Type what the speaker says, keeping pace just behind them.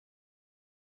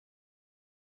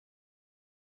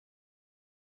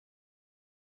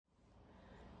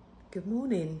Good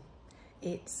morning.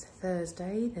 It's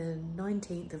Thursday, the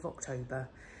 19th of October,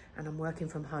 and I'm working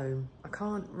from home. I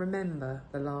can't remember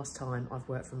the last time I've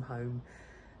worked from home.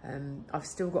 I've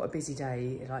still got a busy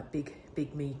day, like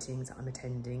big meetings that I'm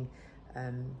attending,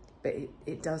 but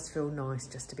it does feel nice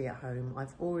just to be at home. I'm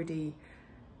already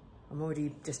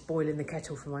just boiling the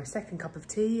kettle for my second cup of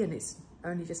tea, and it's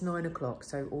only just 9 o'clock,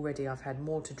 so already I've had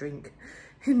more to drink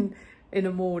in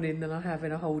a morning than I have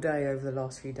in a whole day over the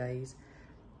last few days.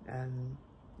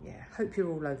 Yeah, hope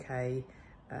you're all okay,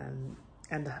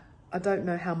 and I don't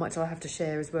know how much I have to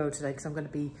share as well today because I'm going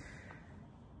to be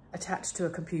attached to a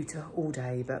computer all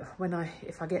day, but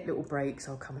if I get little breaks,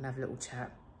 I'll come and have a little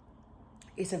chat.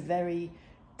 It's a very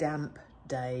damp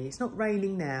day. It's not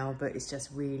raining now, but it's just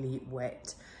really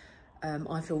wet.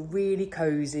 I feel really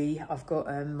cozy. I've got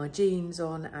my jeans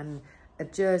on and a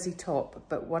jersey top,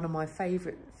 but one of my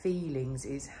favourite feelings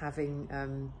is having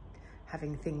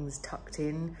things tucked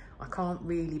in. I can't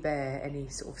really bear any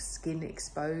sort of skin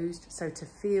exposed, so to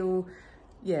feel,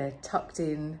 yeah, tucked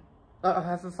in. I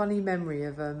have a funny memory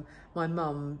of my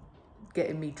mum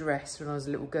getting me dressed when I was a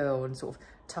little girl and sort of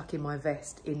tucking my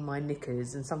vest in my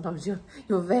knickers, and sometimes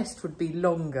your vest would be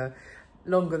longer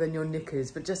than your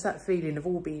knickers, but just that feeling of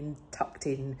all being tucked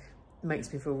in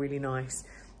makes me feel really nice.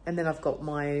 And then I've got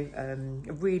my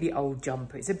really old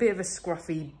jumper. It's a bit of a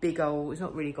scruffy, big old, it's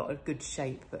not really got a good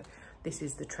shape, but this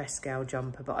is the Trescal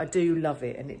jumper, but I do love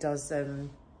it, and it does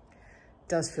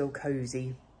feel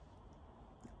cozy.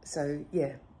 So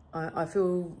yeah, I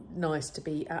feel nice to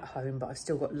be at home, but I've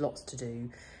still got lots to do.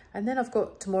 And then I've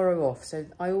got tomorrow off, so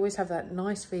I always have that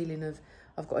nice feeling of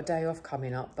I've got a day off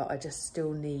coming up, but I just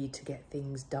still need to get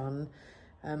things done.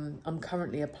 I'm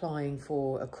currently applying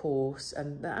for a course,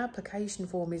 and the application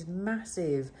form is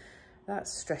massive.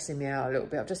 That's stressing me out a little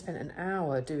bit. I've just spent an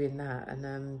hour doing that,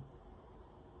 and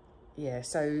yeah,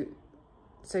 so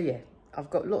yeah, I've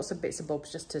got lots of bits and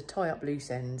bobs just to tie up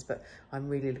loose ends, but I'm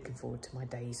really looking forward to my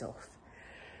days off.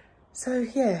 So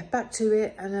yeah, back to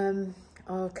it, and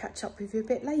I'll catch up with you a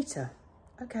bit later.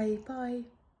 Okay, bye.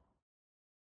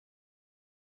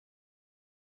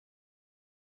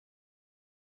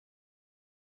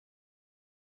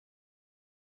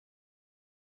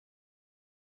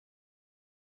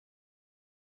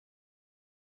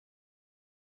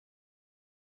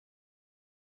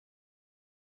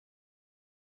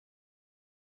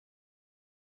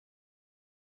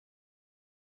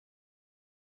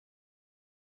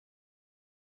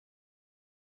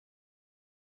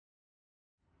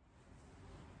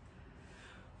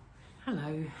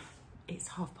 Hello, it's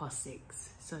 6:30,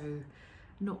 so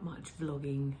not much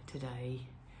vlogging today.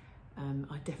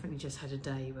 I definitely just had a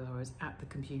day where I was at the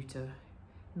computer,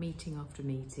 meeting after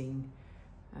meeting.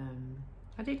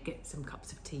 I did get some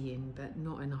cups of tea in, but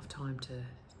not enough time to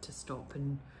stop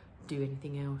and do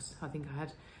anything else. I think I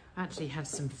actually had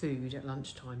some food at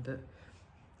lunchtime, but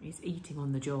it's eating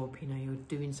on the job, you know, you're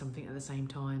doing something at the same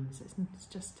time. So it's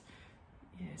just,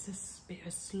 yeah, it's a bit of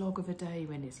a slog of a day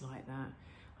when it's like that.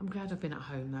 I'm glad I've been at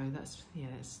home though. Yeah,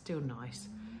 it's still nice.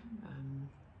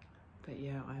 But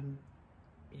yeah,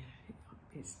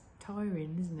 it's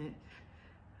tiring, isn't it?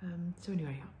 So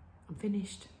anyway, I'm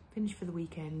finished for the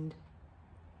weekend.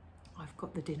 I've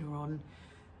got the dinner on.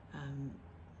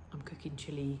 I'm cooking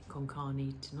chili con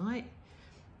carne tonight.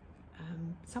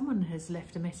 Someone has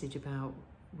left a message about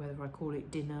whether I call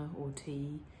it dinner or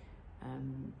tea.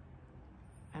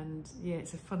 And yeah,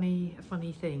 it's a funny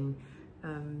thing.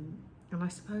 And I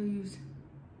suppose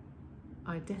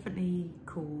I definitely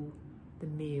call the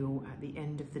meal at the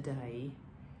end of the day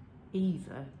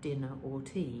either dinner or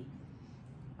tea.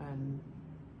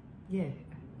 Yeah,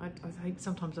 I think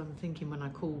sometimes I'm thinking when I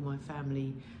call my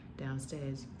family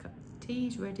downstairs,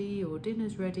 tea's ready or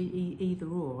dinner's ready, either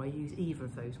or, I use either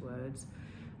of those words.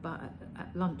 But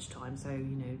at lunchtime, so,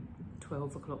 you know,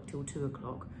 12 o'clock till 2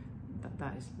 o'clock,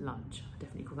 that is lunch. I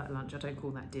definitely call that lunch, I don't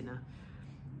call that dinner.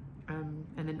 And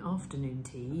then afternoon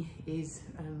tea is,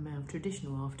 our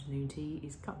traditional afternoon tea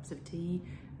is cups of tea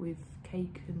with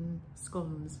cake and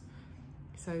scones.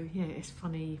 So yeah, it's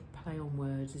funny play on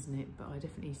words, isn't it? But I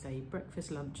definitely say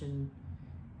breakfast, lunch and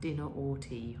dinner or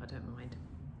tea, I don't mind.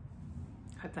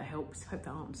 Hope that helps, hope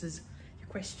that answers your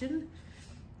question.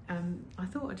 I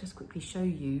thought I'd just quickly show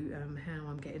you how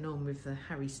I'm getting on with the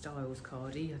Harry Styles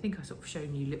cardie. I think I sort of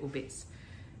shown you little bits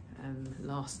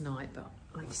last night, but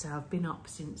like I say, I've been up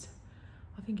since,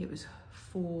 I think it was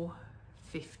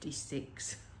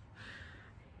 4:56.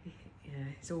 Yeah,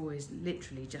 it's always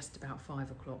literally just about 5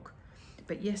 o'clock.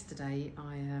 But yesterday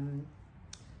I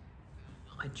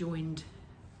joined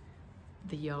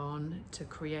the yarn to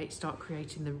start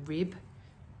creating the rib,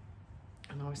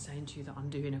 and I was saying to you that I'm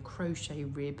doing a crochet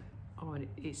rib Oh, and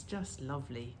it's just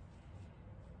lovely.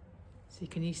 So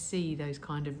can you see those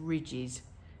kind of ridges,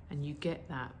 and you get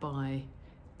that by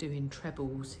doing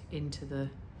trebles into the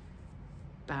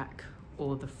back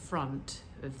or the front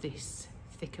of this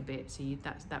thicker bit. So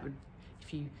that would,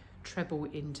 if you treble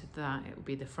into that, it will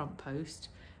be the front post,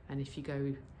 and if you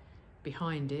go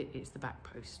behind it, it's the back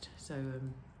post. So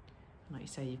like you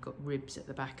say, you've got ribs at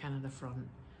the back and at the front,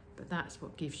 but that's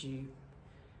what gives you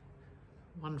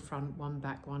one front, one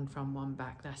back, one front, one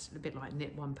back. That's a bit like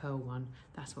knit one, purl one.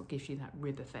 That's what gives you that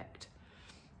rib effect.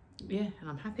 Yeah, and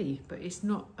I'm happy, but it's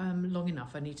not long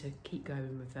enough. I need to keep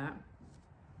going with that.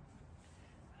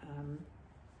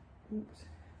 Oops.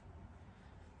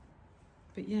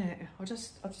 But yeah, I'll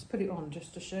just put it on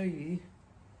just to show you.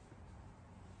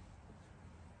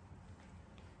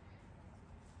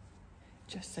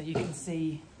 Just so you can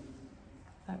see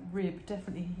that rib,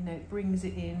 definitely, you know, it brings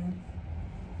it in.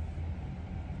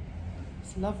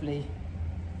 It's lovely.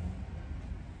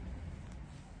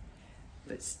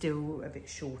 But still a bit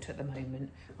short at the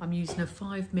moment. I'm using a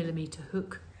 5mm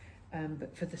hook,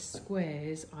 but for the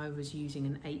squares I was using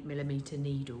an 8mm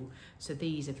needle. So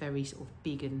these are very sort of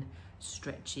big and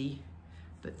stretchy,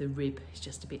 but the rib is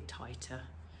just a bit tighter.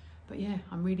 But yeah,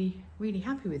 I'm really, really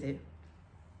happy with it.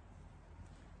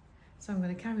 So I'm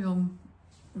going to carry on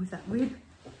with that rib.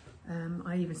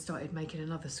 I even started making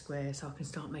another square, so I can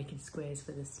start making squares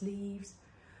for the sleeves.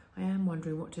 I am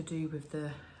wondering what to do with the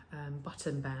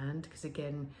button band, because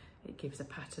again, it gives a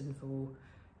pattern for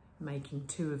making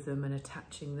two of them and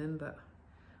attaching them, but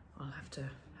I'll have to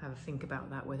have a think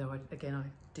about that, whether I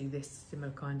do this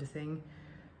similar kind of thing.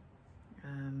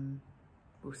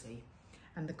 We'll see.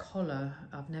 And the collar,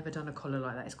 I've never done a collar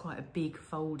like that. It's quite a big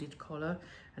folded collar,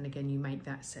 and again, you make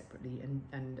that separately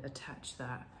and attach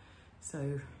that.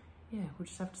 So yeah, we'll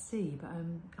just have to see, but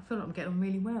I feel like I'm getting on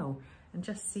really well, and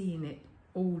just seeing it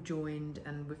all joined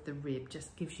and with the rib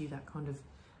just gives you that kind of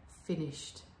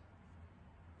finished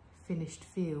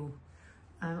feel.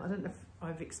 I don't know if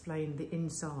I've explained the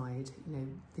inside. You know,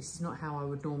 this is not how I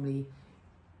would normally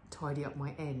tidy up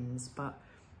my ends, but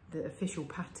the official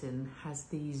pattern has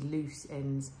these loose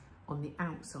ends on the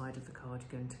outside of the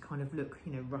cardigan to kind of look,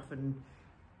 you know, rough and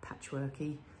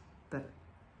patchworky, but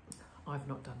I've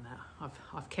not done that.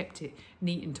 I've kept it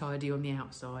neat and tidy on the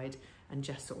outside and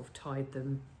just sort of tied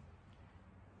them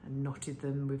and knotted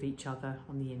them with each other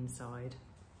on the inside.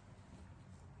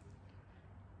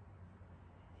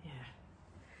 Yeah.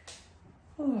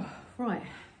 Oh, right.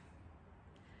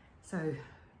 So,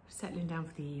 settling down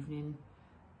for the evening,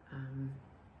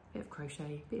 bit of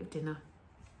crochet, bit of dinner,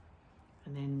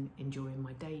 and then enjoying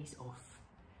my days off.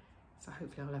 So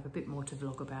hopefully I'll have a bit more to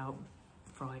vlog about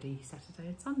Friday, Saturday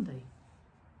and Sunday.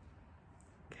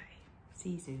 Okay, see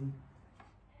you soon.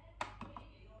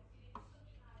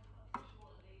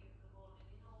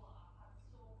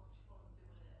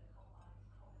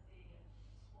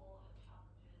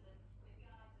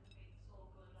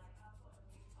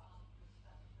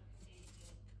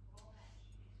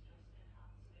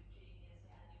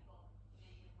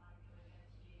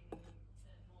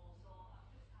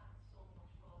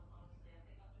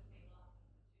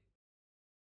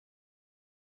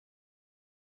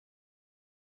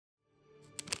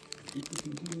 Is there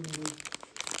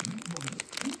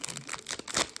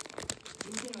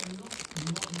a lot of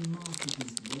modern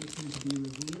marketers waiting to be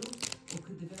revealed, or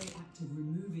could the very act of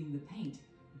removing the paint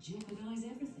jeopardise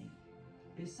everything?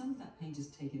 If some of that paint is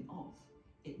taken off,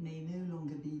 it may no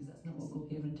longer be. That's not what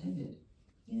Gorky ever intended.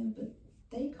 Yeah, but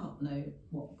they can't know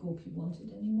what Gorky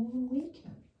wanted any more than we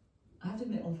can. I have to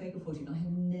admit, on Fake or Fortune, I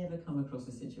have never come across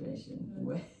a situation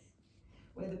where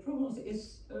the prognosis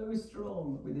is so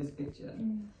strong with this picture.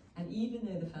 And even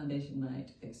though the foundation might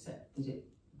accept that it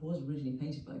was originally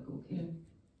painted by Gorky,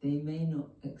 they may not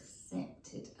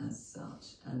accept it as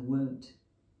such and won't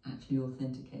actually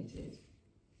authenticate it.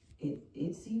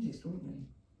 It seems extraordinary.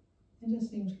 It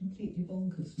just seems completely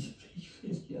bonkers to me,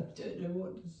 really. I don't know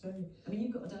what to say. I mean,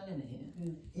 you've got a dilemma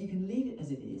here. You can leave it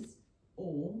as it is,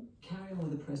 or carry on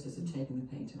with the process of taking the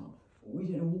paint off. We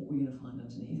don't know what we're going to find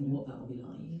underneath and what that will be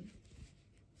like.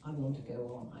 I want to go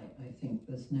on. I think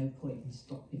there's no point in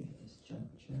stopping at this juncture.